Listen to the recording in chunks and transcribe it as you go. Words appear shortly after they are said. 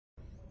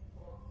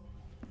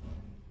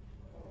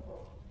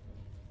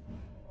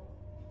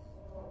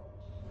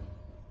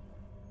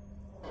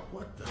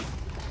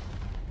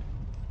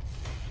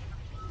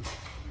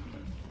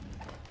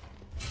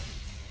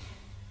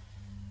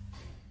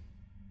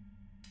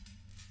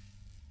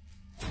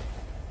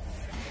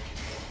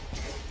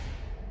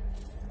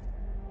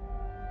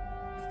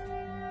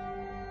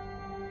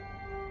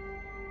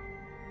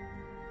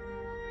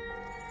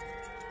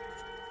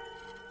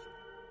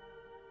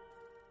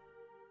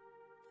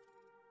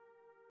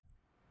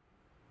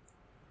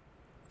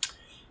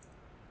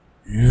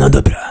No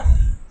dobra,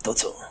 to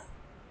co?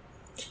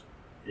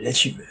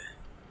 Lecimy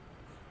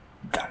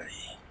dalej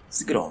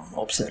z grą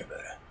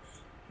Observer.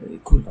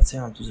 Kurwa, co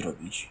ja mam tu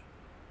zrobić?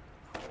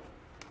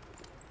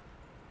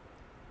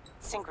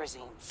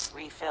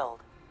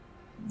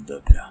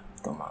 Dobra,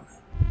 to mamy.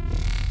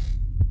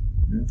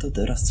 No to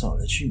teraz co?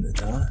 Lecimy,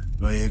 tak?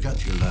 Well, you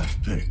got your last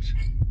pick.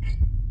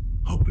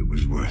 Hope it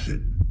was worth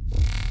it.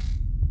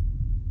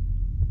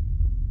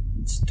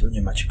 Nic tu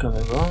nie ma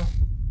ciekawego.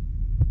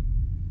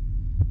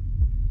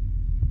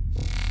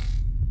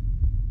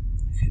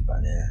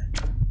 Chyba nie.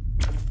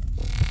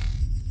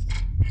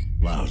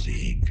 Lousy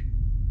ink.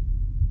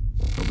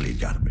 Probably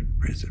got him in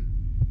prison.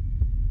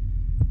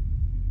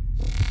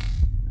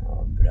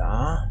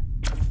 Dobra.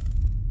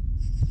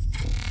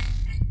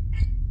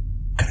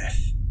 Krew.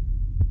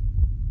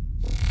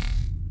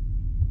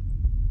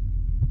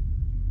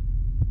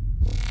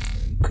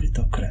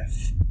 Kryto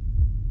krew.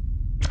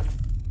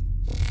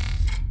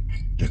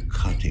 The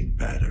cutting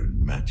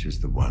pattern matches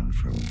the one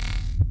from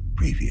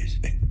previous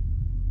victim.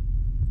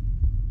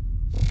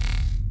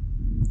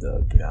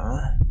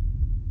 Dobra.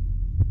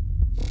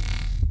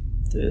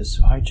 To jest,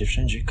 słuchajcie,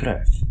 wszędzie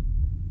krew.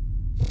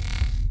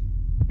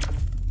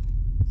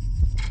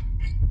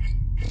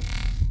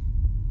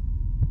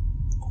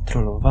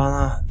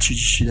 Kontrolowana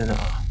 31A.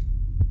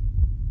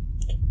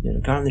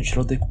 Nielegalny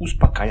środek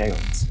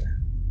uspokajający.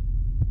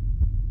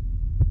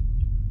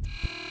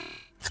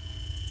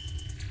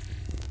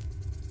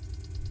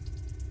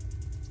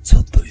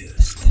 Co to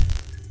jest?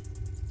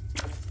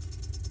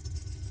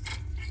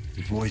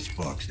 The voice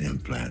box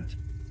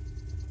implant.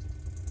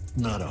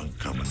 Not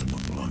uncommon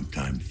among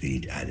long-time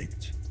feed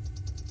addicts.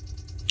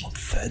 Od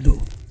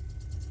fedu.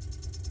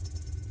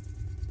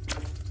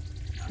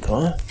 A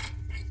to?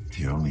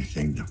 The only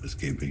thing that was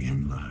keeping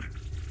him alive.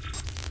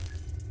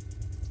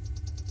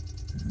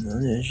 No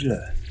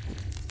nieźle.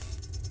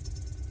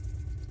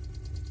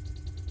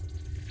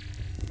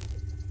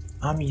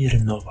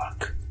 Amir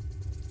Nowak.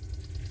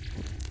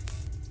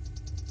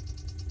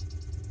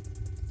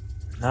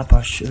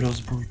 Napaść,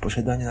 rozbój,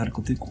 posiadanie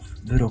narkotyków.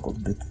 Wyrok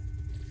odbyty.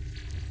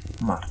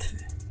 Martwy.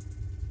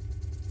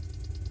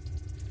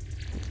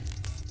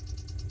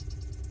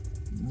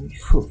 No i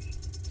chuj.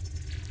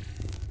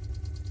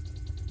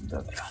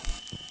 Dobra.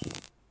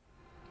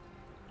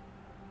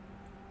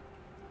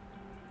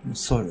 No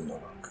sorry,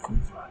 Nowak,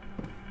 kurwa.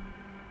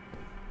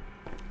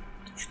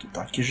 Toż tu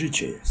takie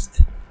życie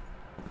jest.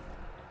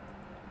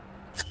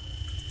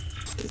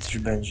 To coś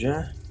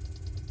będzie?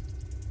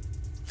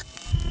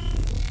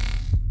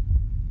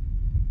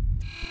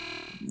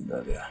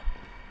 Dobra.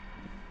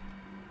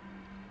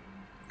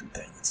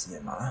 Tutaj nic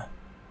nie ma.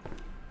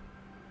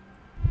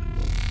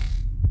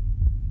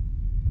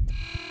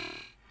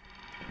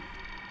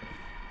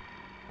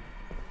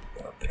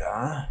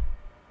 Dobra.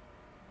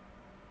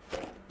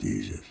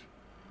 Jesus.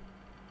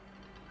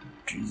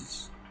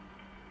 Jesus.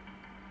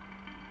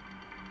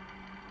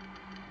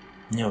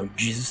 Nie o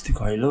Jesus,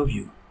 tylko I love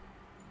you.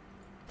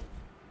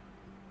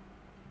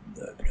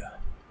 Dobra.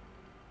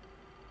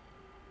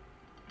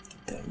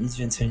 Tutaj nic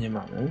więcej nie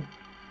mamy.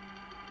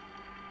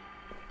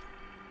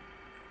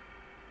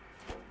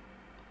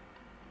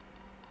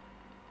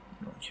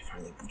 No, jakie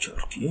fajne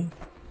buciorki.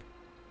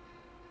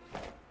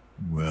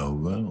 Well,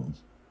 well.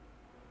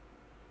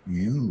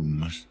 You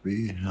must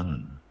be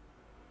Helena.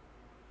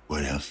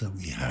 What else are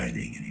we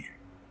hiding in here?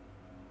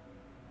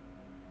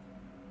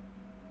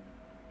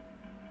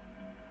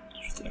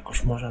 Czy to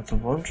jakoś można to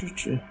włączyć,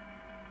 czy...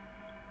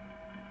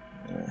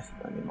 Nie,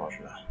 chyba nie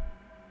można.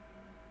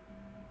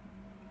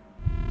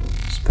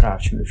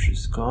 Sprawdźmy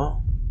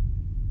wszystko.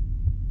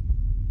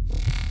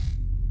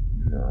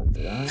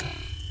 Dobra.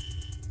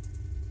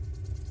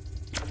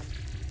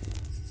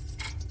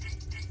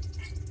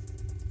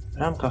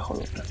 Ramka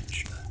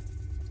holograficzna.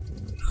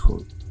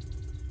 Chuj.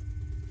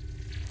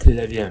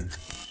 Tyle wiem.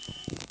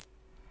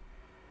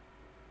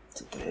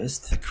 Co to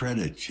jest? A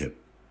credit chip.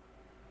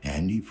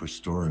 Handy for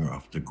storing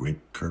off the grid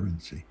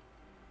currency.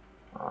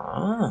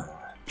 A.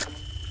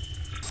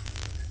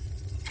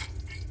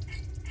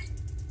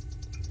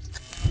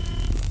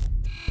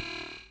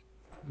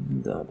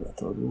 Dobra,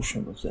 to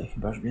odłóżmy, bo tutaj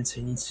chyba już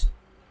więcej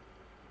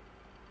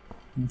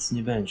nic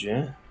nie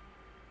będzie.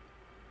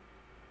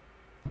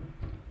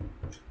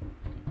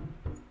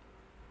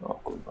 O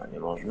kurwa, nie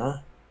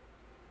można.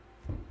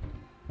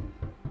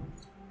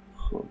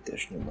 Chuj,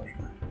 też nie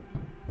można.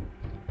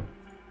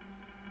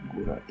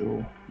 Góra,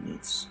 dół,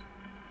 nic.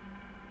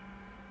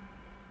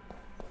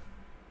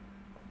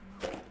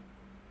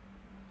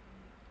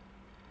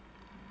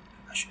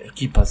 Jakaś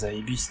ekipa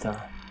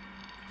zajebista.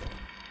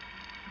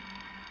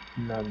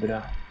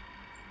 Dobra.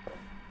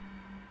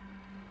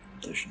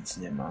 Też nic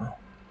nie ma.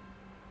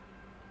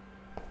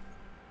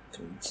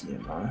 Tu nic nie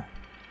ma.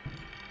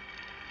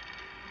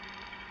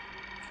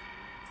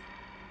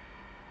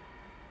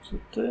 Co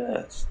to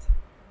jest?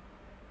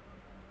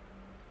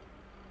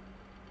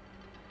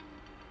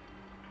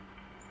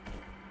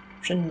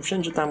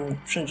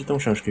 Wszędzie tą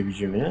książkę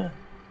widzimy, nie?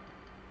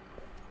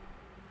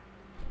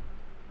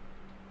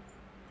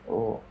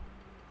 O.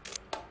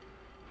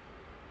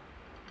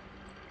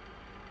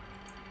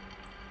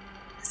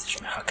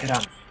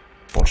 Hakerami.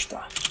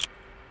 Poczta.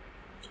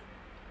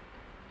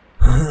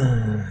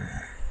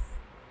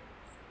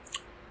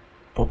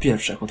 Po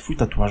pierwsze, jako twój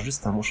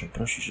tatuażysta muszę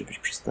prosić, żebyś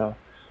przestała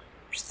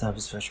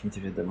wysłać mi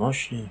te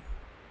wiadomości.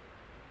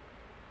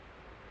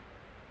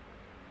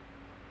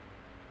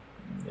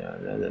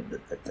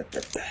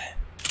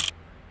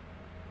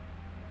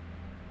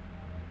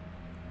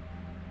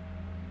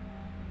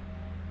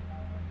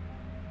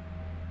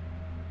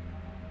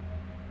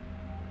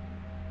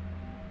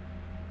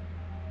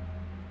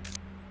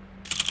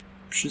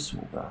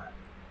 Przysługa.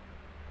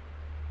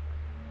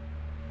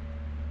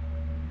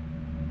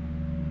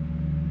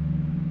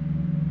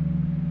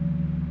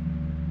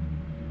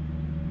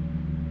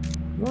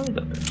 No i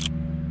dobra.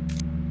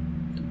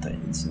 Tutaj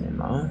nic nie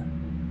ma.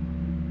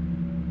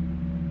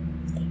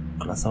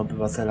 Klasa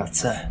obywatela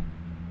C.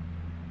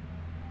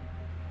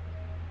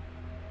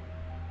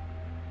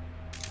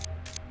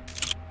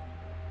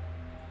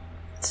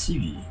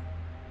 CV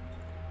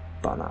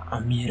pana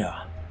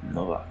Amira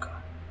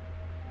Nowaka.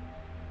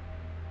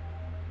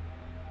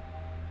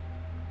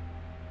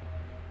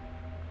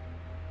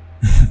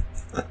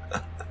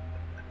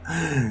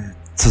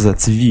 Co za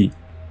CV?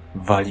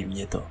 Wali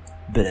mnie to,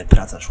 byle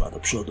praca szła do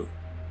przodu.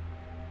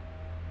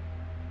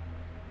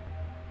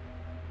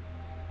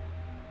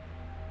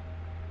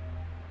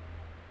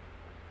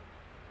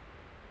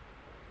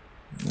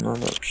 No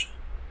dobrze.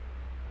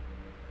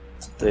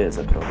 Co to jest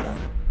za problem?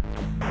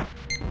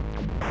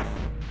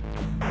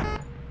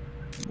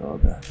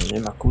 Dobra, to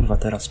nie ma kurwa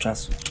teraz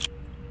czasu.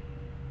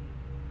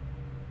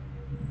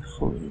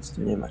 Chuj, nic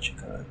tu nie ma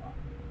ciekawego.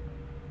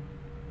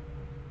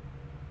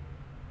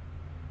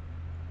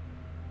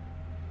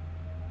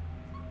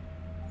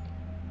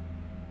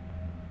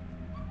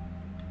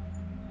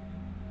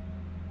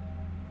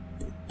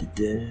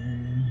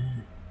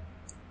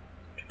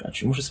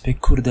 Czekajcie, muszę sobie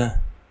kurde...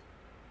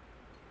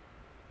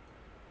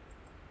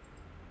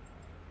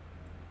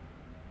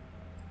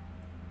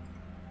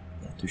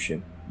 Tu się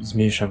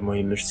zmniejsza w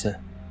mojej myszce.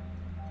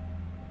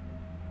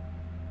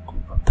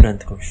 Kurwa,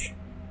 prędkość.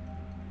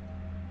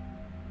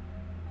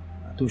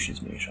 A tu się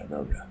zmniejsza,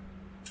 dobra.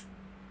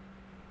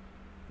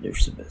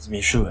 Już sobie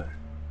zmniejszyłem.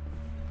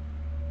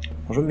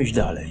 Możemy iść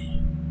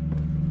dalej.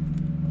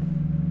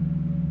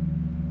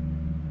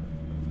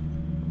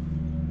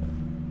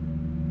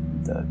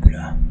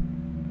 Dobra.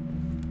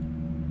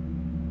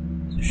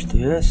 Coś tu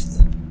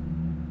jest?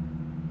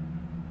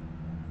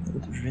 No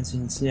tu już więcej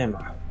nic nie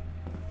ma.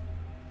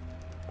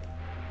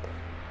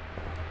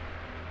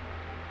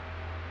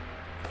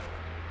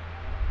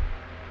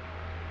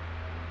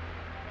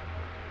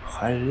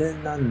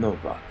 Helena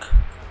Nowak.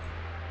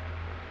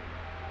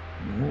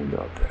 No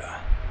dobra.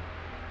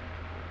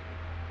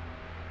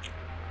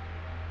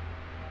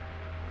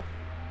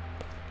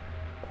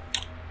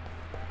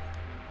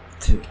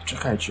 Ty,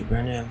 czekajcie, bo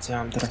ja nie wiem, co ja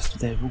mam teraz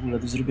tutaj w ogóle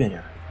do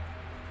zrobienia.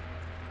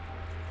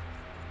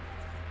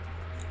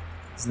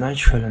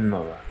 Znajdź Helenę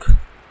Nowak.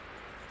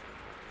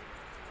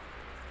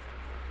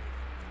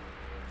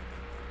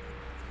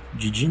 W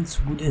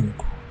dziedzińcu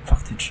budynku.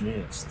 Faktycznie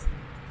jest.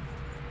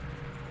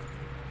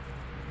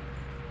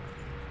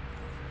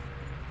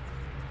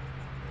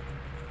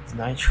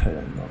 Znajdź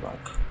Helenę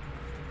Nowak.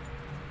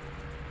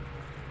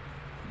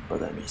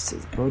 Podaj miejsce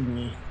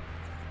zbrodni.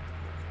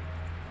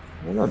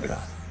 No dobra.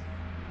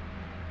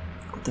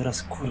 Tylko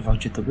teraz kurwa,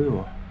 gdzie to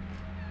było?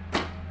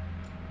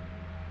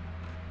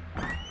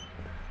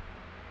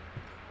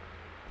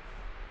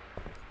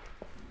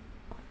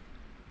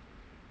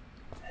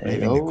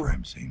 Leaving the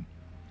crime scene.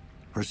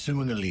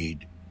 Pursuing a lead.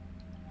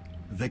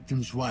 The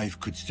victim's wife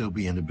could still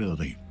be in the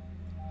building.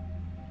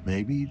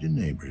 Maybe the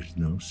neighbors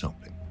know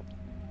something.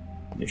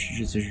 Myślisz,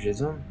 że coś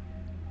wiedzą?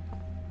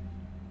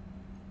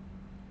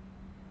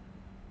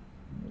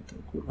 No to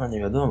kurwa nie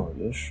wiadomo,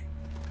 wiesz?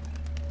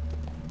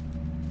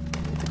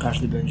 No to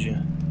każdy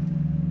będzie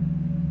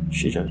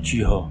siedział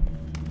cicho.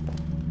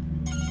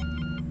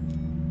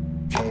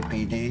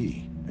 KPD,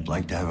 I'd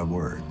like to have a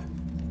word.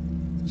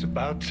 It's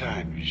about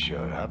time you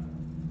showed up.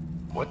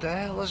 What the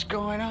hell is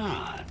going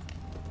on?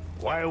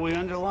 Why are we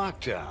under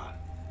lockdown?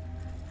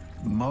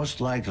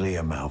 Most likely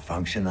a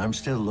malfunction. I'm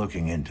still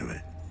looking into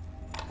it.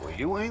 Well,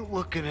 you ain't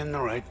looking in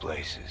the right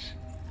places.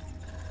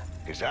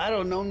 'Cause I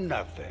don't know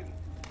nothing.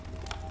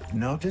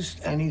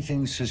 Noticed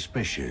anything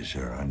suspicious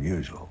or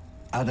unusual?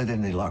 Other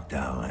than the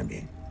lockdown, I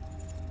mean.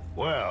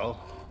 Well,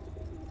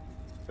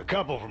 the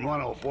couple from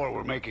 104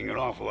 were making an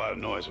awful lot of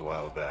noise a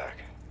while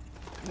back.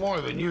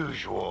 More than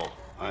usual,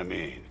 I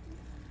mean.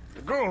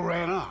 The girl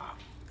ran off,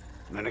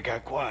 and then it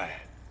got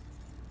quiet.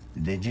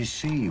 Did you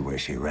see where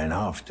she ran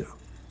off to?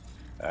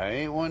 I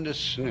ain't one to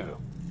snoop.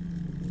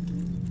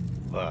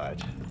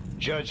 But,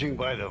 judging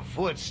by the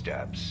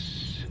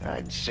footsteps,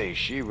 I'd say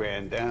she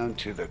ran down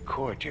to the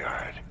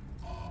courtyard.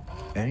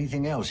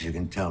 Anything else you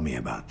can tell me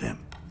about them?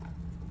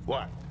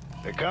 What?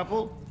 The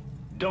couple?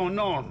 Don't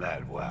know them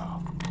that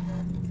well.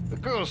 The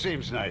girl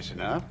seems nice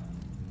enough.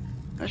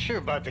 Not sure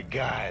about the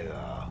guy,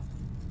 though.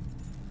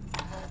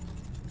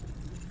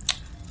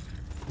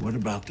 What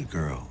about the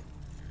girl?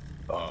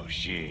 Oh,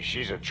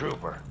 she's a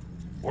trooper.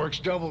 Works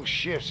double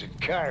shifts at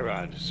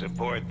Chiron to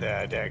support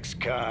that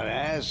ex-con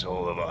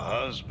asshole of a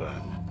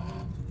husband.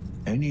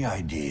 Any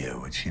idea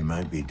what she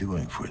might be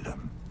doing for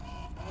them?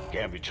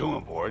 Can't be too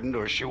important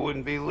or she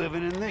wouldn't be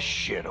living in this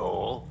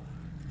shithole.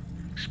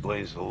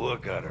 Explains the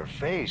look on her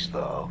face,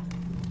 though.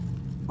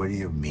 What do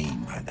you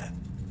mean by that?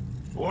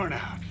 Worn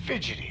out,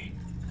 fidgety,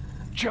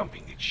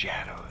 jumping at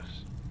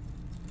shadows.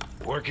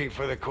 Working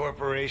for the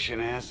corporation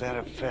has that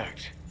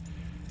effect,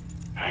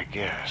 I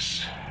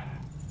guess.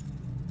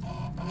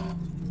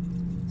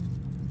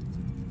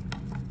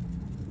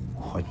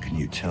 What can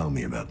you tell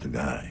me about the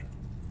guy?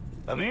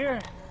 Amir?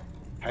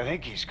 I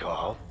think he's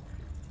called.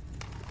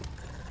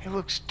 He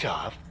looks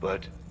tough,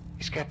 but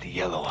he's got the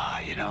yellow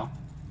eye, you know?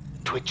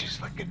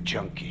 Twitches like a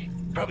junkie.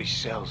 Probably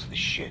sells the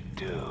shit,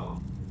 too.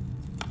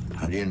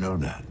 How do you know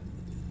that?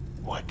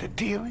 What, the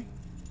dealing?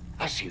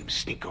 I seen him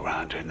sneak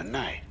around during the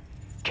night,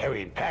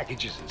 carrying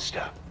packages and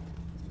stuff.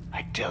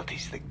 I doubt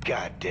he's the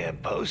goddamn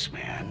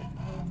postman.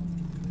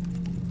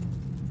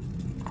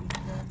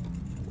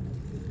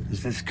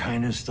 Does this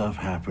kind of stuff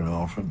happen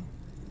often?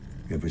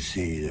 You ever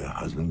see the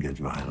husband get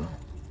violent?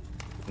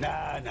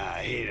 Nah,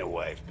 he ain't a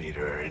wife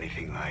beater or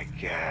anything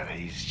like that.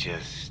 He's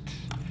just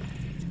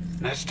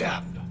messed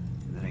up.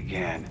 Then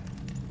again,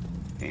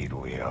 ain't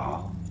we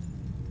all?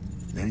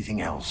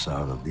 Anything else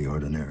out of the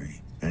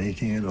ordinary?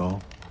 Anything at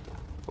all?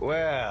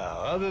 Well,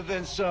 other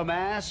than some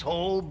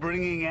asshole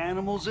bringing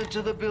animals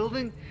into the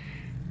building,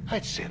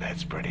 I'd say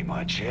that's pretty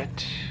much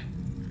it.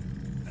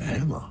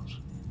 Animals?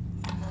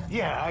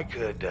 Yeah, I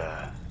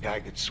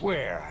could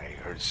swear I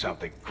heard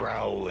something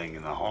growling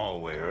in the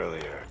hallway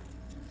earlier.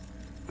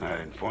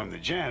 I'd inform the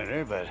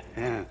janitor, but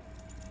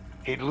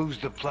he'd lose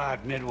the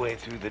plot midway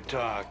through the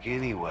talk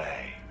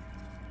anyway.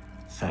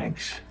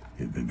 Thanks.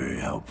 You've been very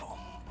helpful.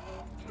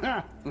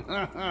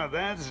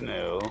 That's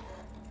new.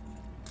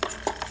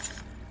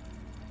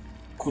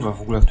 Kurwa,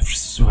 w ogóle jak tu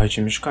wszyscy,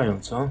 słuchajcie, mieszkają,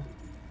 co?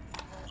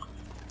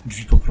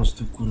 Drzwi po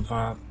prostu,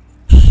 kurwa...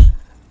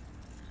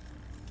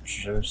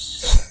 Żebym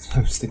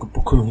z tego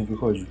pokoju nie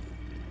wychodził.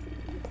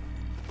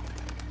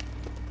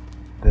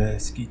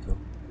 Bez kitu.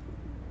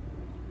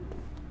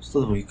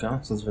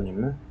 102,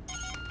 zadzwonimy.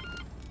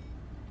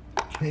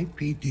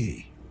 KPD.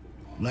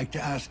 Like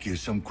to ask you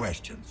some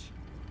questions.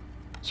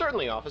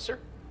 Certainly, officer.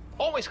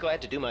 Always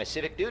glad to do my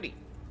civic duty.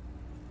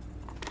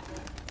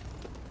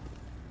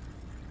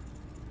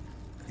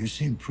 You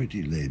seem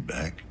pretty laid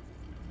back.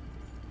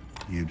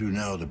 You do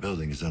know the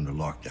building is under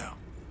lockdown.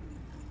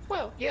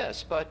 Well,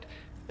 yes, but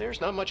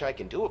there's not much I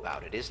can do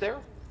about it, is there?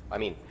 I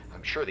mean,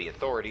 I'm sure the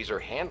authorities are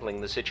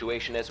handling the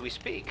situation as we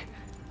speak.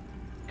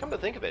 Come to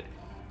think of it,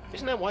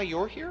 isn't that why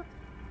you're here?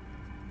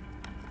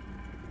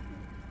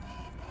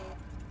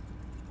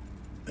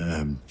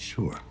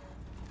 Sure.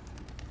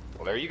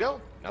 Well, there you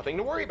go. Nothing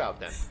to worry about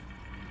then.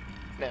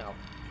 Now,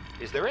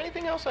 is there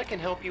anything else I can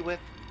help you with?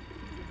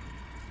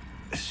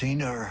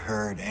 Seen or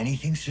heard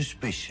anything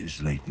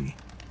suspicious lately?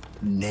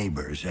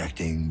 Neighbors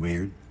acting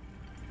weird?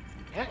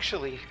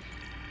 Actually,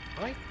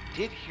 I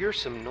did hear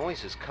some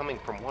noises coming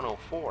from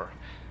 104.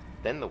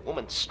 Then the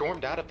woman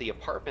stormed out of the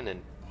apartment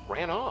and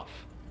ran off.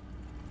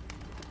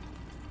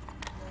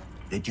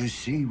 Did you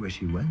see where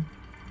she went?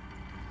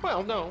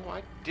 Well, no,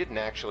 I didn't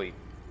actually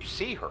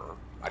see her.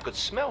 I could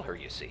smell her,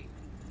 you see.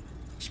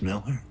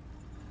 Smell her?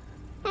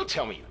 Don't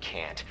tell me you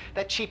can't.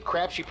 That cheap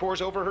crap she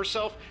pours over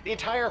herself, the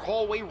entire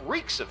hallway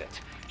reeks of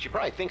it. She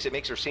probably thinks it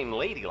makes her seem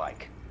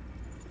ladylike.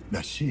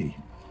 I see.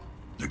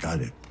 I got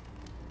it.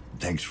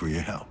 Thanks for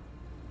your help.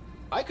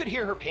 I could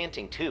hear her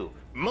panting too,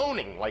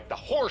 moaning like the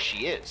whore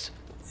she is.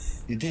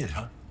 You did,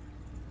 huh?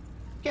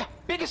 Yeah,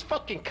 biggest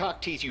fucking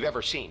cock tease you've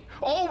ever seen.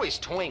 Always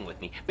toying with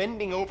me,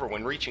 bending over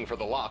when reaching for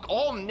the lock,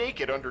 all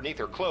naked underneath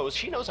her clothes.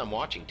 She knows I'm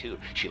watching too.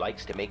 She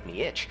likes to make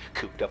me itch,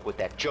 cooped up with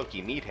that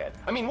junky meathead.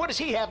 I mean, what does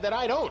he have that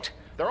I don't?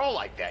 They're all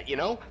like that, you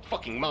know?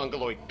 Fucking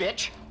mongoloid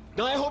bitch.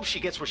 Now I hope she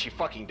gets what she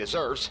fucking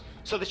deserves,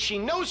 so that she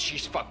knows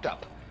she's fucked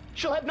up.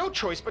 She'll have no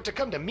choice but to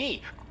come to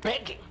me,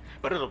 begging.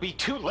 But it'll be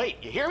too late,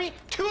 you hear me?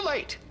 Too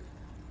late!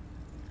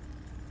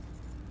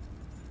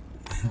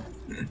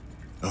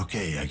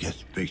 Okay, I get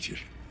the picture.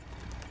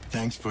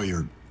 Thanks for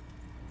your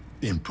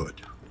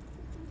input.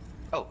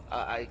 Oh,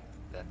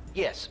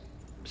 yes.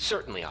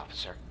 Certainly,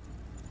 officer.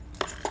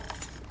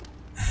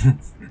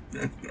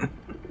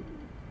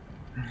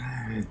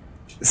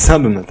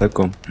 Sam bym na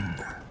taką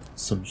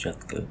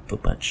sąsiadkę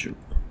popatrzył.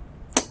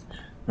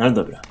 No ale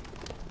dobra.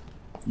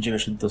 Idziemy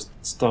jeszcze do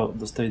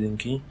 101,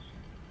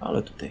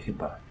 ale tutaj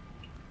chyba...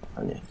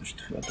 A nie, ktoś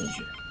tu chyba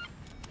będzie.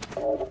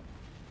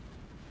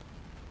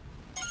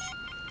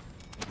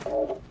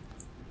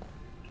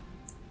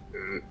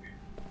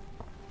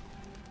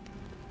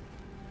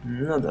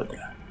 No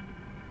dobra.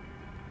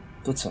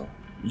 To co?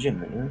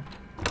 Idziemy, nie?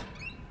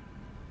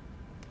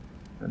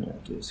 A nie,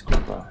 tu jest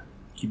chyba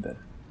kiber.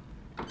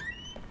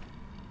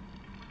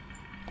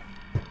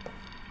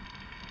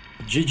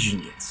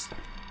 Dziedziniec.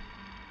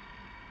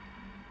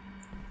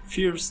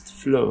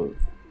 First floor.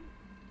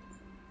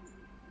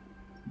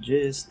 Gdzie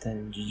jest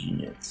ten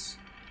dziedziniec?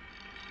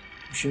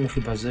 Musimy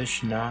chyba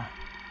zejść na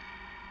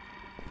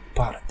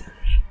parter.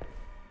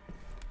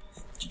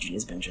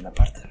 dziedziniec będzie na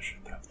parterze,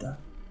 prawda?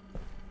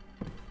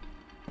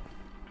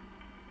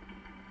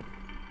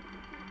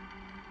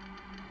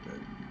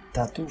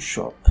 Tattoo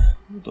shop.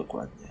 No,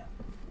 dokładnie.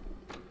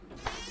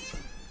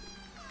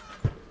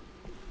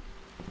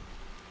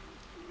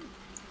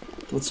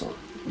 To co?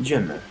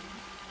 Idziemy.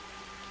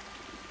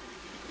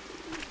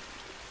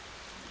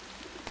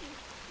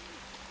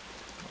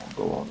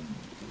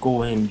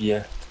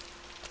 Gołębie.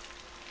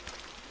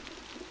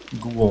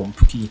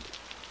 Gołąbki.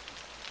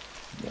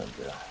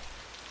 Dobra.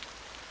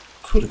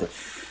 Kurde.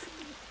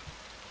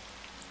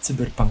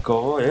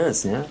 Cyberpunkowo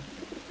jest, nie?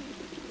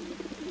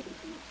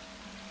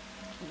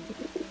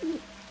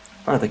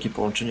 Ale takie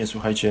połączenie,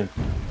 słuchajcie.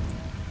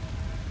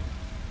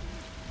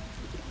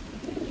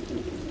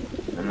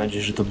 Mam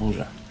nadzieję, że to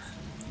burza.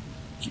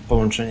 Takie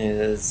połączenie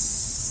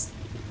z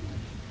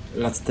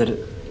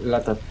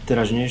lata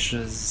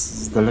teraźniejsze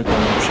z daleką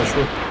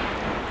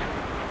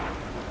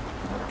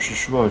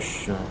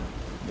przyszłością.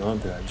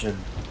 Dobra, idziemy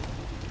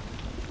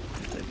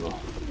do tego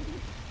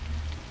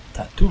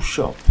tattoo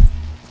shop.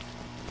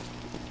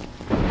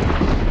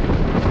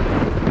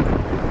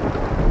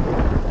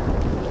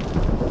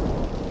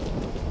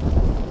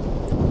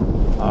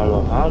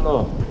 Halo,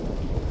 halo.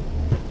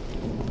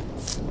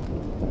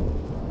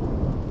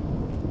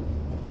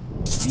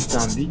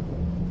 Witam,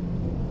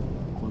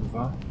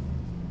 kurwa.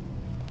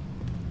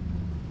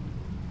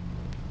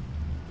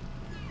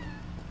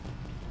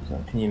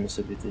 Zamknijmy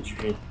sobie te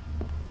drzwi.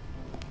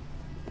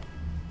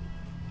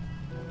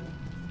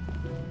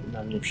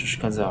 Nam nie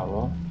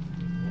przeszkadzało.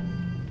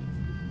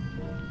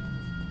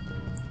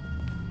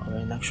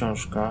 Kolejna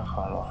książka.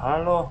 Halo,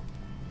 halo.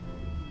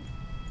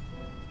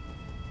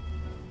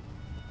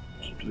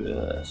 Co tu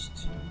jest?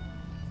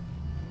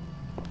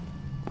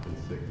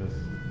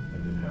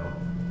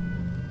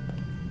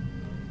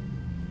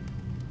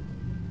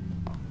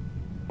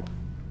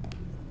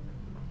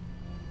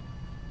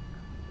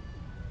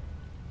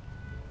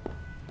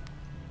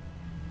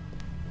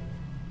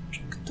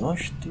 Czy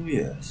ktoś tu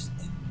jest?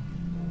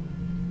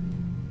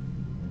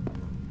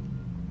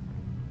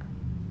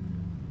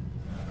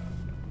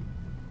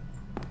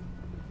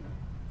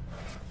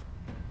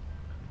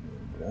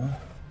 Dobra.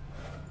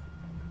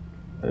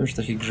 A już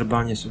takie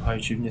grzebanie,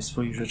 słuchajcie, w nie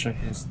swoich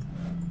rzeczach jest.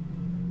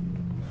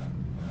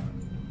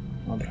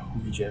 Dobra,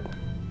 idziemy.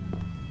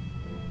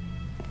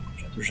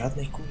 Że tu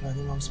żadnej kurwa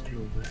nie mam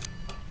spluwy.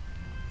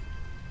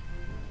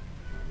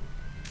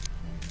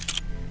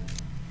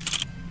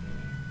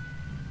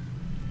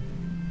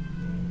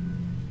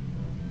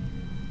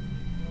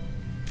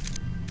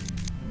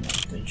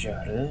 Mam te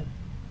dziary.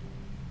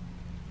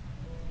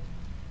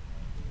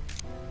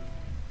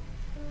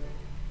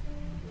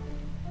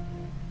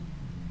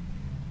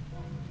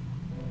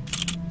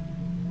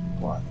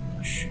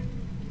 Ładność.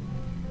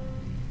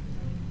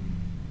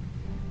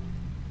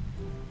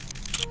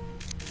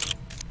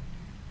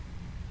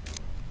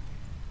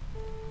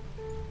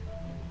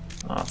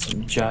 A, co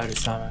mi dziary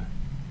same.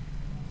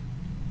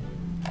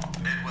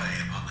 Midway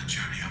upon the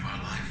journey of our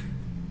life,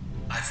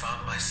 I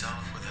found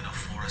myself within a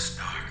forest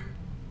dark,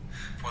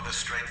 for the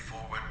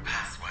straightforward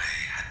pathway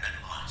had been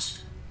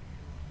lost.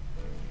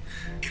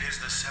 It is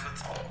the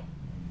seventh...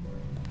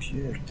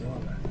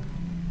 Pierdolę.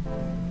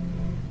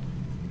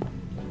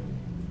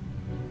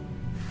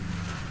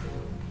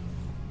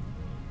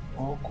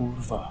 O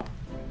kurwa.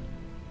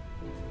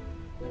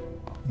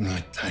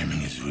 My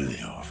timing is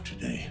really off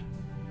today.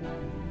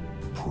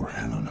 Poor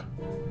Helena.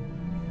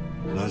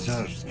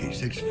 Lazarski,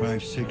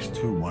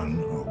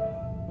 656210.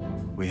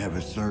 We have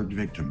a third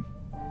victim.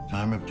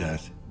 Time of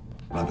death,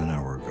 about an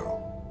hour ago.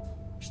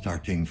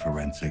 Starting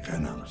forensic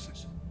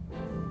analysis.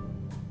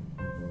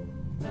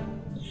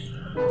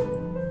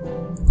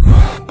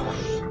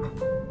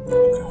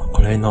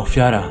 Kolejna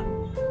ofiara.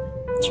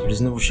 Trzeba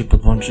znowu się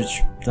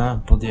podłączyć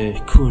pod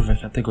jej. Kurwa,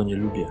 ja tego nie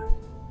lubię.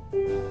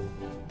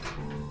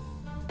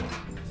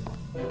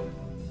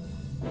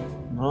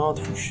 No,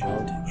 otwórz się,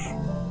 otwórz.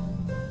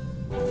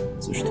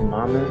 Coś tu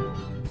mamy.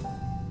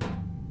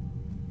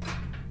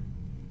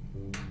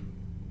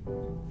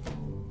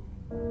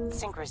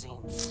 Synchrosine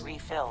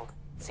refilled.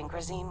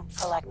 Synchrosine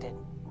collected.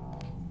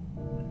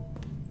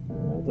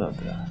 No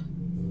dobra.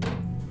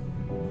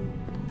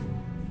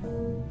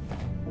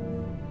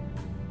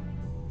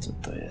 Co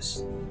to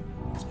jest?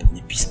 To jest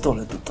pewnie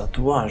pistolet do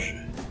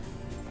tatuaży.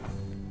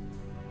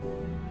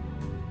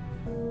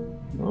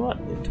 No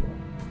ładnie tu.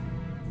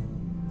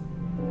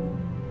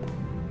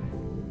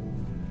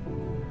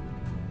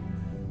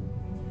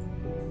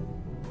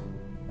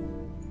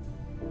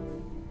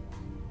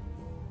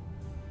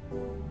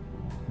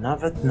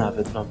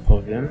 Nawet wam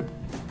powiem.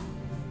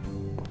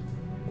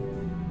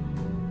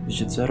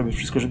 Wiecie co? Ja robię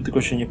wszystko, żeby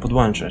tylko się nie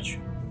podłączać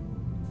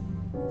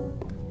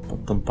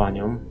pod tą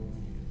panią.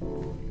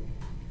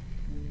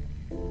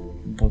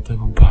 Bo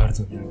tego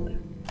bardzo nie lubię.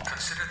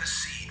 Consider the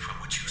seed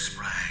from which you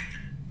sprang.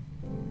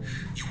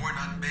 You were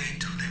not made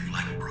to live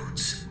like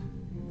brutes,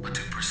 but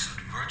to pursue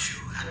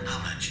virtue and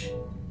knowledge.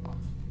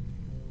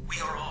 We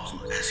are all,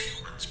 as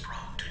humans,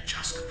 prone to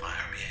justify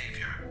our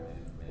behavior,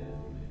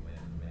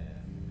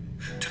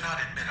 to not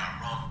admit our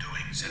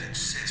wrongdoings things that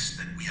insist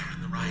that we are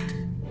in the right.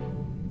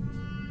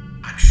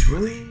 I'm sure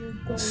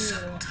the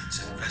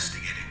simpletons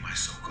investigating my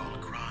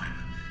so-called crime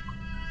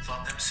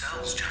thought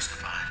themselves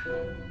justified.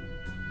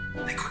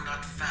 They could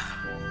not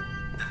fathom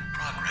that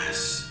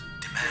progress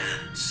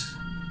demands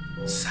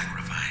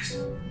sacrifice.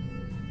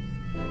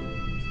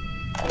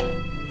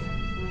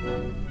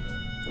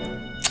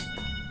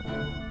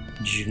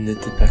 Dziwny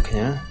typek,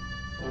 nie?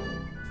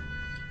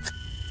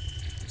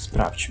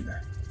 Sprawdźmy.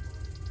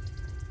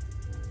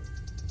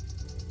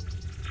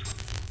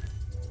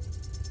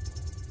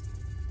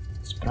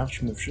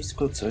 Sprawdźmy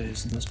wszystko, co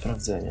jest do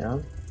sprawdzenia.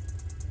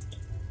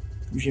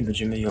 Później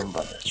będziemy ją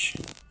badać.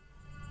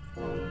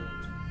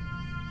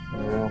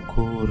 O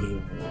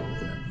kurde,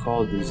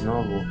 kody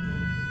znowu.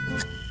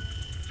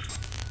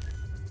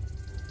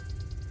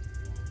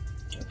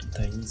 Ja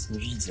tutaj nic nie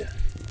widzę.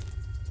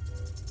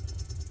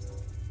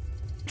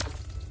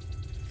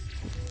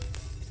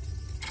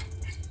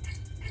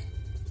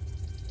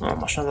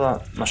 O,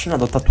 maszyna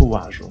do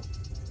tatuażu.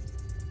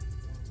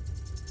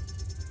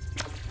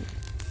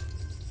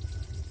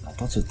 A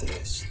to co to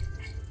jest?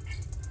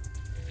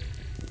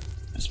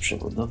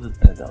 Bezprzewodowy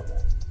pedał.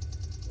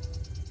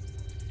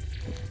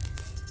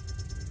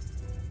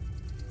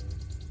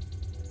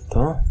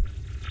 To?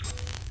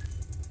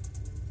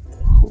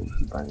 Chuj,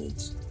 chyba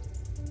nic.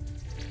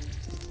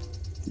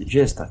 Gdzie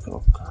jest ta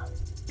kropka?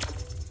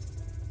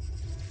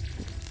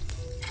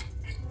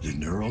 The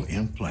neural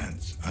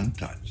implants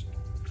untouched.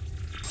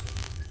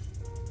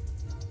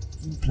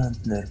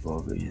 Implant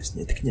nerwowy jest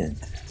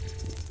nietknięty.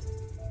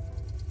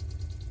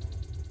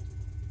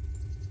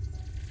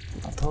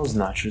 A to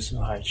znaczy,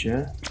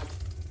 słuchajcie,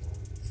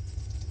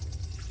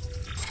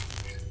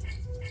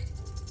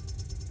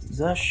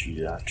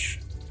 zasilacz.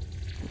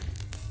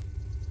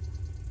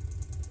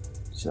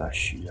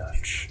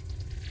 Zasilacz.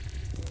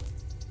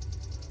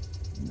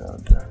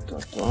 Dobra,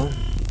 to.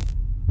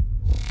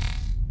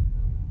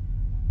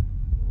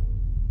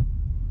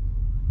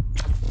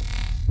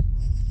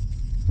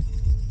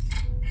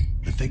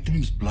 The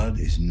victim's blood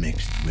is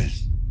mixed with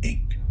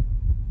ink.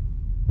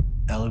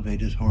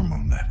 Elevated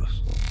hormone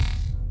levels.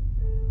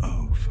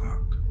 Oh,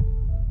 fuck.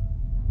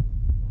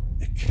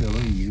 The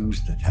killer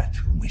used the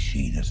tattoo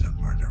machine as a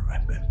murder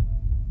weapon.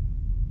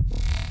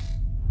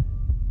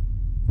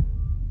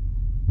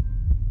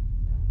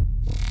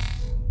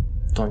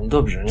 To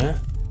niedobrze, nie?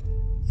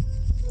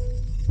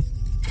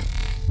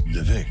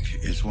 The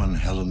Vic is one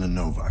Helena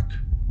Nowak,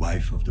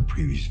 wife of the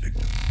previous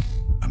victim,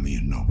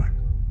 Nowak.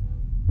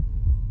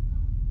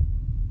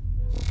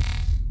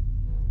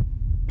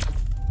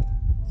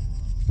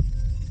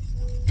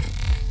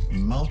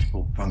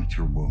 Multiple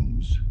puncture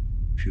wounds,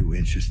 few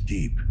inches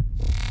deep.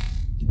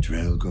 The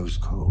trail goes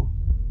cold.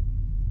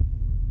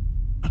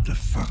 What the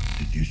fuck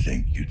did you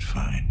think you'd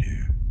find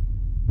here?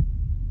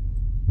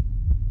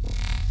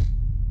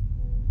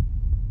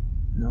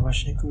 No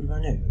właśnie, kurwa,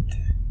 nie wiem,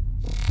 ty.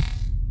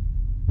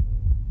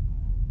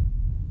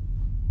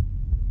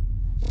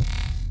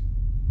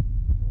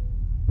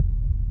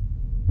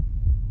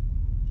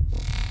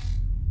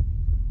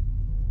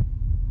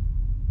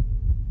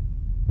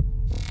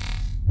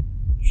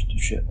 Czy tu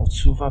się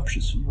odsuwa,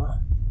 przysuwa?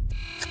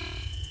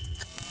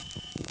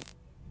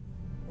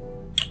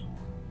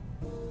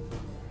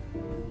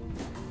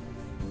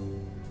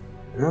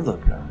 No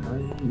dobra, no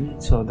i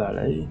co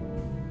dalej?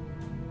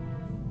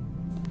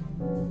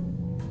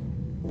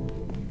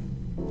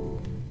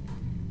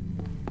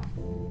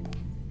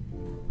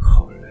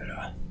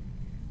 Cholera.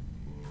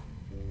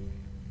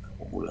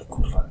 W ogóle,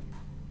 kurwa,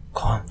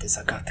 kocham te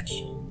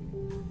zagadki.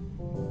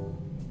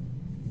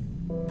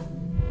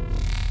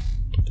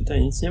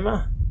 Tutaj nic nie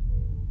ma?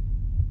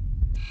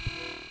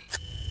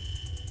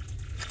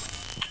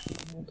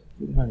 No to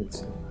kurwa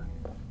nic nie ma.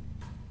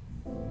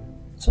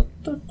 Co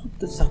to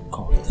tutaj za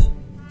kod?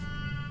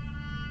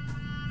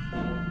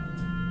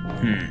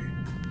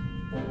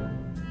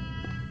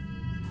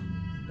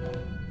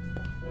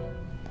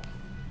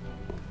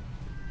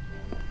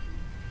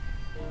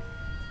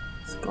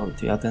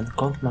 Skąd ja ten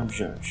kąt mam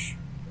wziąć?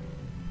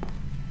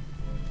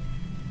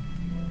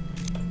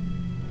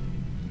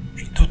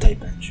 Że tutaj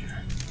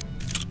będzie.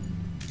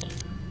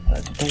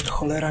 Ale tutaj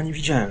cholera nie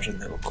widziałem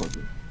żadnego kodu.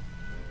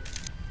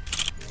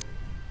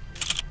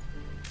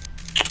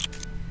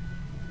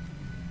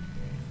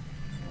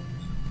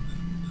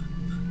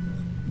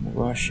 No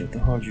właśnie to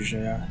chodzi, że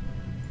ja...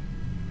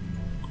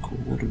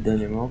 Kurde,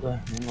 nie mogę?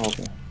 Nie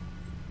mogę.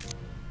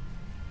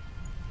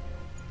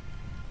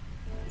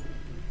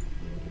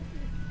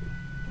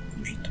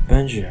 Może tu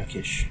będzie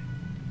jakieś...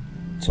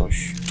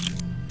 coś.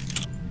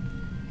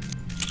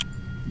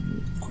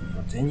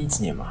 Kurwa, tutaj nic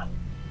nie ma.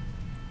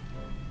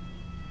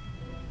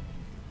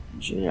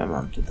 Gdzie ja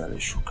mam tu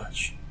dalej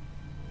szukać?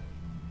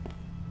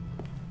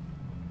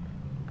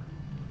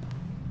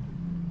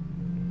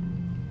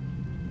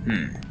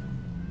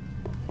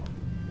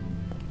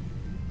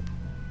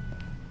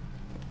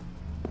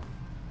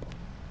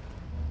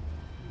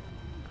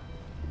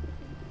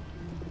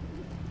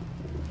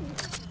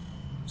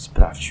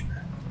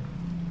 Sprawdźmy.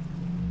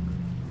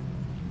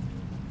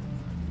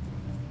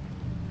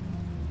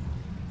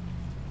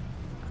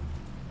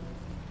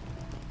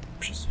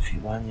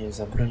 Przesłuchiwanie jest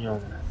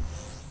zabronione.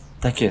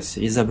 Tak jest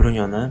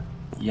zabronione.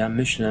 Ja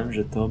myślę,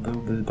 że to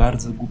byłby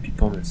bardzo głupi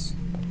pomysł.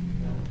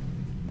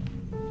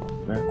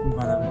 Bo ja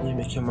kurwa nawet nie wiem,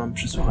 jak ja mam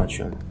przesłuchać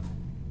ją.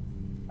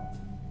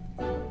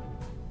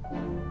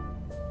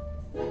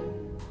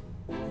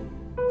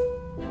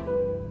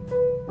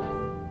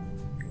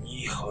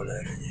 Ni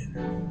cholery nie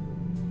wiem.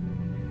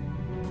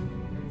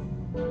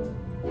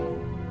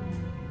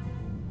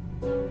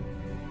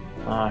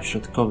 A,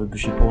 środkowy by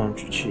się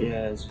połączyć.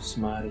 Jezus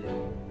Maria.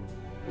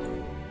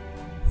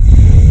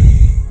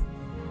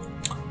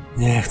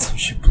 Nie chcę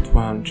się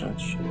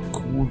podłączać.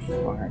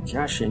 Kurwa, jak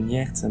ja się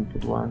nie chcę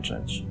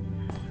podłączać.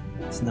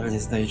 Nawet nie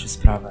zdajecie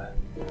sprawę.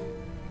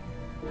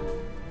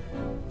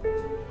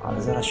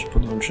 Ale zaraz się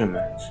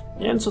podłączymy.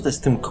 Nie wiem, co to z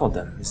tym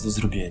kodem jest do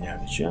zrobienia,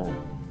 wiecie?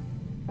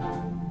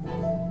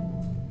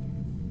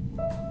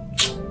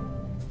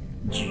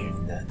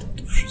 Dziwne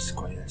to tu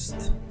wszystko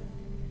jest.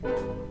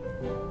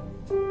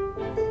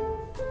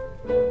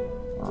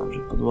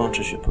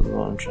 Dobrze,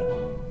 podłączę.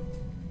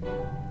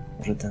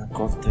 Może ten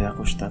kod to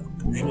jakoś tak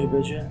później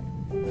będzie?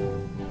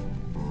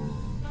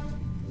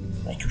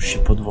 Jak już się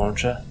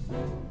podłączę,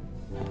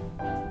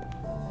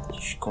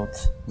 jakiś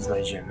kod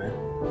znajdziemy.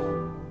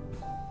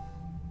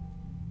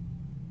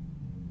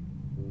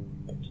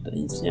 Tutaj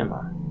nic nie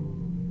ma.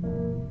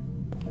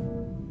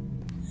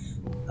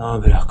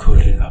 Dobra,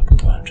 kurwa,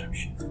 podłączam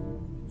się.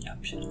 Ja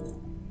pierdolę.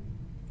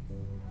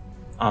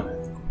 Amen.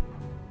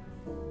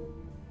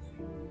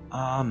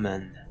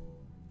 Amen.